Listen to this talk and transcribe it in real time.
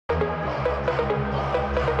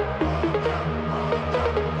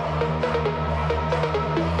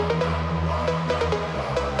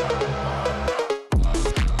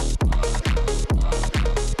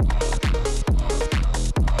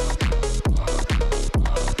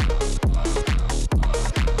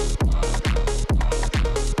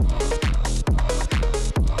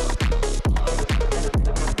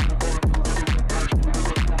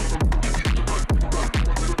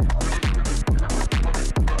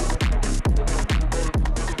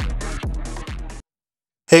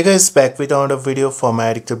Hey guys, back with another video for my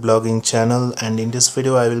addictive blogging channel, and in this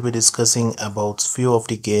video I will be discussing about few of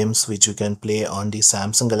the games which you can play on the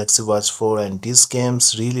Samsung Galaxy Watch 4, and these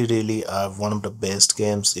games really are one of the best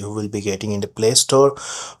games you will be getting in the Play Store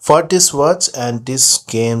for this watch, and these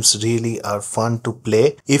games really are fun to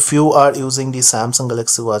play. If you are using the Samsung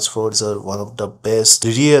Galaxy Watch 4, these are one of the best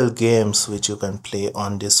real games which you can play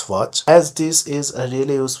on this watch. As this is a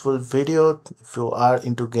really useful video, if you are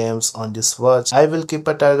into games on this watch, I will keep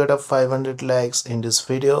a target of 500 likes in this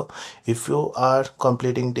video. If you are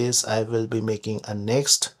completing this, I will be making a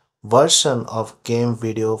next version of game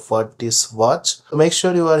video for this watch. So make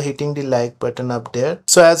sure you are hitting the like button up there.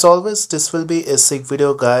 So as always, this will be a sick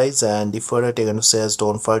video guys, and if further taken to say,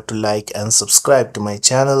 don't forget to like and subscribe to my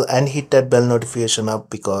channel and hit that bell notification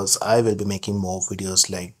up, because I will be making more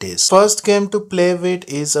videos like this. First game to play with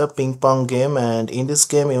is a ping pong game, and in this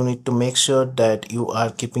game you need to make sure that you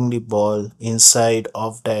are keeping the ball inside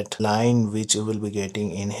of that line which you will be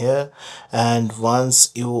getting in here, and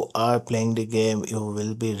once you are playing the game you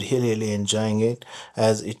will be really enjoying it,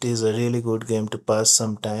 as it is a really good game to pass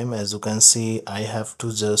some time. As you can see, I have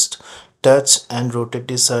to just touch and rotate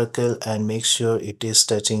the circle and make sure it is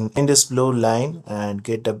touching in this blue line and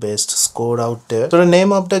get the best score out there. So the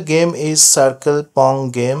name of the game is Circle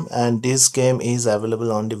Pong Game, and this game is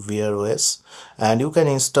available on the Wear OS, and you can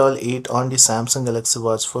install it on the Samsung Galaxy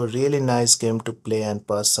Watch for really nice game to play and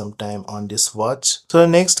pass some time on this watch. So the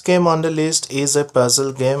next game on the list is a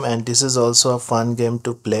puzzle game, and this is also a fun game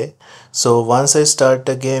to play. So once I start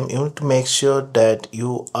the game, you need to make sure that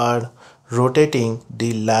you are rotating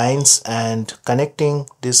the lines and connecting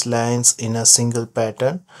these lines in a single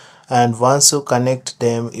pattern, and once you connect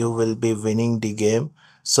them you will be winning the game.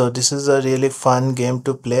 So this is a really fun game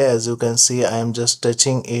to play. As you can see, I am just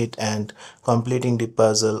touching it and completing the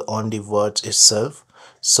puzzle on the watch itself.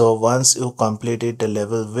 So once you complete it, the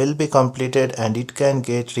level will be completed, and it can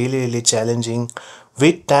get really challenging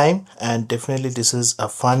with time, and definitely this is a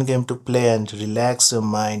fun game to play and relax your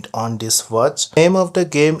mind on this watch. Name of the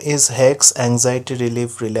game is Hex Anxiety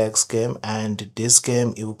Relief Relax Game, and this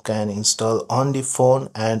game you can install on the phone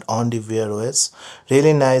and on the Wear OS.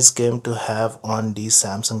 Really nice game to have on the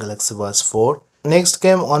Samsung Galaxy Watch 4. Next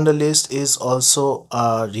game on the list is also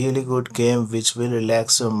a really good game which will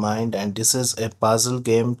relax your mind, and this is a puzzle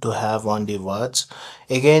game to have on the watch.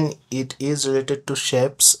 Again, it is related to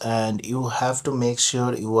shapes, and you have to make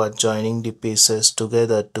sure you are joining the pieces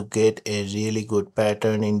together to get a really good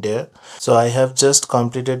pattern in there. So I have just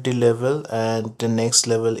completed the level, and the next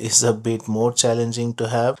level is a bit more challenging to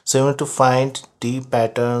have. So you need to find the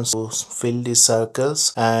patterns to fill the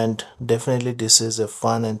circles, and definitely this is a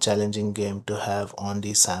fun and challenging game to have on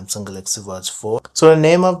the Samsung Galaxy Watch 4. So the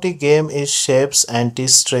name of the game is Shapes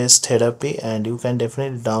Anti-Stress Therapy, and you can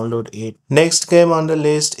definitely download it. Next game on the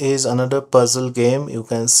list is another puzzle game, you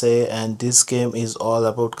can say, and this game is all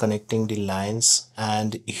about connecting the lines,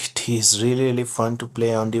 and it is really fun to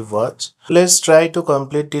play on the watch. Let's try to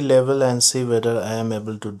complete the level and see whether I am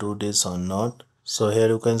able to do this or not. So here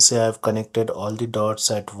you can see I have connected all the dots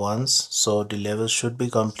at once, so the level should be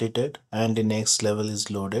completed and the next level is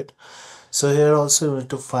loaded. So here also you need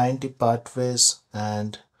to find the pathways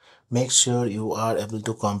and make sure you are able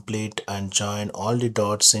to complete and join all the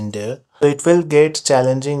dots in there. So it will get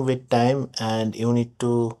challenging with time, and you need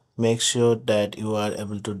to make sure that you are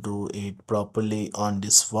able to do it properly on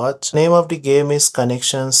this watch. Name of the game is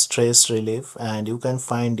Connection Stress Relief, and you can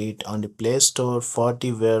find it on the Play Store for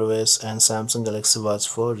the Wear OS and Samsung Galaxy Watch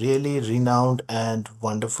 4. Really renowned and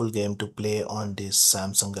wonderful game to play on this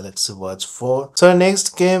Samsung Galaxy Watch 4. So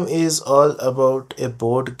next game is all about a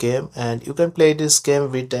board game, and you can play this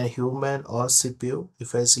game with a human or CPU.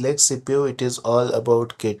 If I select CPU, it is all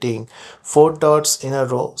about getting 4 dots in a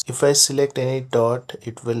row. If I select any dot,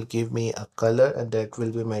 it will give me a color, and that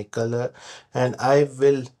will be my color, and I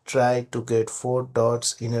will try to get 4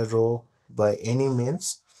 dots in a row by any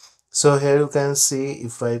means. So here you can see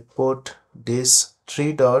if I put these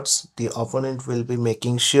 3 dots, the opponent will be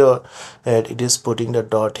making sure that it is putting the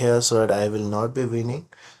dot here so that I will not be winning.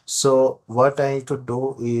 So what I need to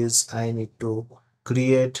do is I need to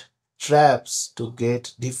create traps to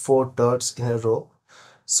get the 4 dots in a row.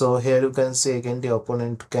 So here you can see again the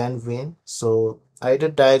opponent can win. So either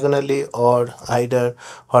diagonally or either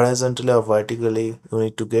horizontally or vertically, you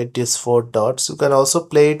need to get these 4 dots. You can also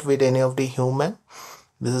play it with any of the human.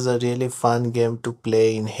 This is a really fun game to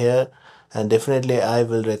play in here, and definitely I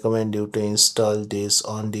will recommend you to install this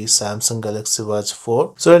on the Samsung Galaxy Watch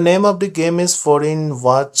 4. So the name of the game is 14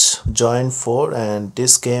 Watch Join 4, and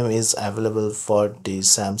this game is available for the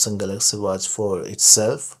Samsung Galaxy Watch 4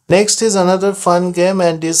 itself. Next is another fun game,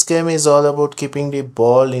 and this game is all about keeping the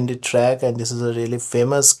ball in the track, and this is a really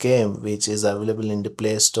famous game which is available in the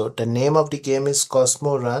Play Store. The name of the game is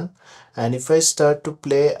Cosmo Run, and if I start to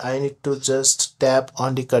play, I need to just tap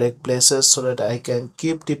on the correct places so that I can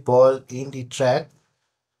keep the ball in the track.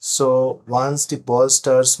 So once the ball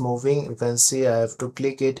starts moving, you can see I have to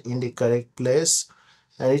click it in the correct place,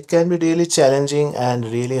 and it can be really challenging and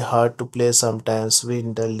really hard to play sometimes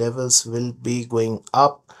when the levels will be going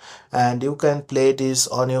up. And you can play this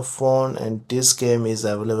on your phone, and this game is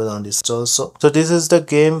available on this also. So this is the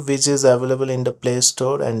game which is available in the Play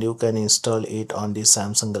Store, and you can install it on the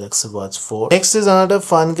Samsung Galaxy Watch 4. Next is another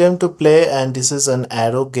fun game to play, and this is an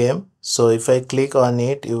arrow game. So if I click on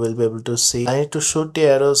it, you will be able to see I need to shoot the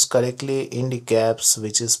arrows correctly in the gaps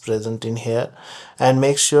which is present in here, and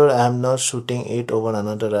make sure I am not shooting it over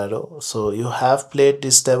another arrow. So you have played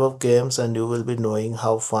this type of games and you will be knowing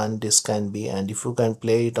how fun this can be, and if you can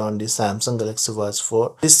play it on the Samsung Galaxy Watch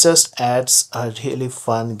 4, this just adds a really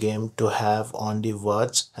fun game to have on the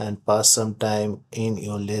watch and pass some time in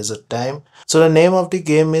your leisure time. So the name of the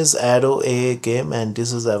game is Arrow AA game, and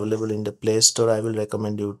this is available in the Play Store. I will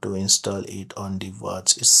recommend you to install it on the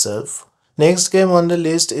watch itself. Next game on the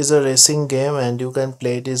list is a racing game, and you can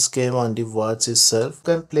play this game on the watch itself.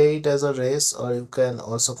 You can play it as a race, or you can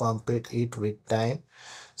also compete it with time.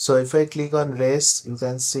 So if I click on race, you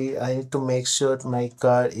can see I need to make sure my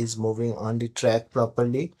car is moving on the track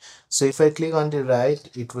properly. So if I click on the right,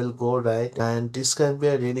 it will go right, and this can be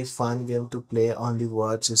a really fun game to play on the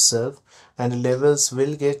watch itself. And the levels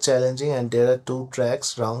will get challenging, and there are two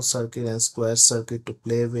tracks, round circuit and square circuit, to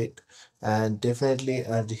play with, and definitely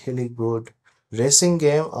a really good racing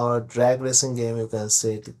game or drag racing game, you can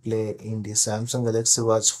say, to play in the Samsung Galaxy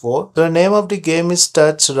Watch 4. So the name of the game is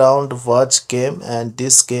Touch Round Watch game, and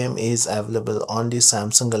this game is available on the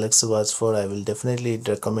Samsung Galaxy Watch 4. I will definitely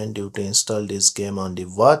recommend you to install this game on the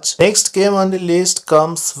watch. Next game on the list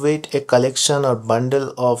comes with a collection or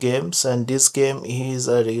bundle of games, and this game is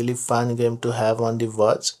a really fun game to have on the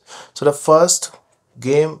watch. So the first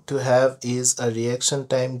game to have is a reaction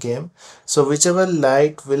time game. So whichever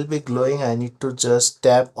light will be glowing, I need to just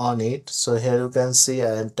tap on it. So here you can see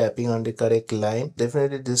I am tapping on the correct line.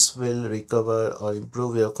 Definitely this will recover or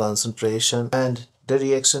improve your concentration and the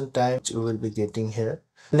reaction time you will be getting here.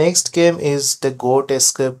 Next game is the goat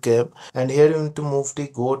escape game, and here you need to move the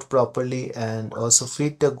goat properly and also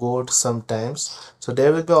feed the goat sometimes. So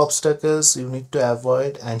there will be obstacles you need to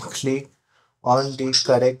avoid and click on the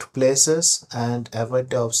correct places and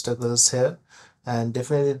avoid the obstacles here, and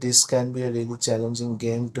definitely this can be a really challenging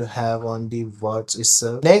game to have on the watch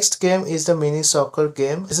itself. Next game is the mini soccer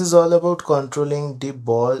game. This is all about controlling the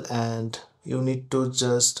ball, and you need to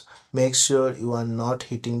just make sure you are not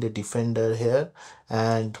hitting the defender here,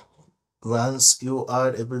 and once you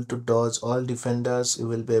are able to dodge all defenders, you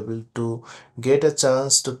will be able to get a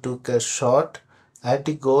chance to take a shot at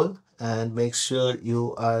the goal, and make sure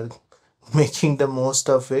you are making the most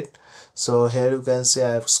of it. So here you can see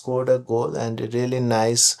I have scored a goal, and a really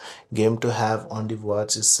nice game to have on the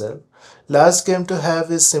watch itself. Last game to have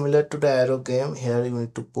is similar to the arrow game. Here you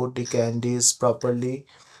need to put the candies properly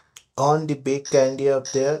on the big candy up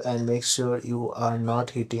there and make sure you are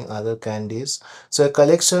not hitting other candies. So a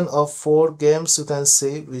collection of 4 games you can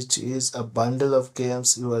see, which is a bundle of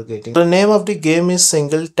games you are getting. The name of the game is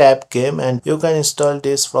Single Tap Game, and you can install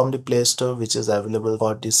this from the Play Store, which is available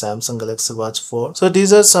for the Samsung Galaxy Watch 4. So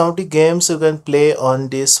these are some of the games you can play on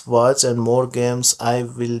this watch, and more games I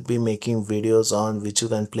will be making videos on which you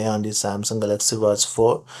can play on the Samsung Galaxy Watch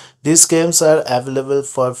 4. These games are available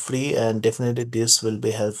for free, and definitely this will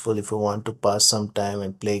be helpful if you want to pass some time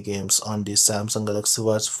and play games on the Samsung Galaxy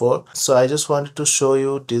Watch 4. So I just wanted to show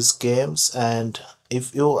you these games, and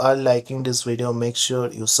if you are liking this video, make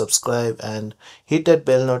sure you subscribe and hit that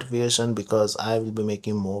bell notification, because I will be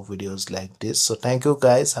making more videos like this. So thank you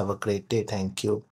guys, have a great day. Thank you.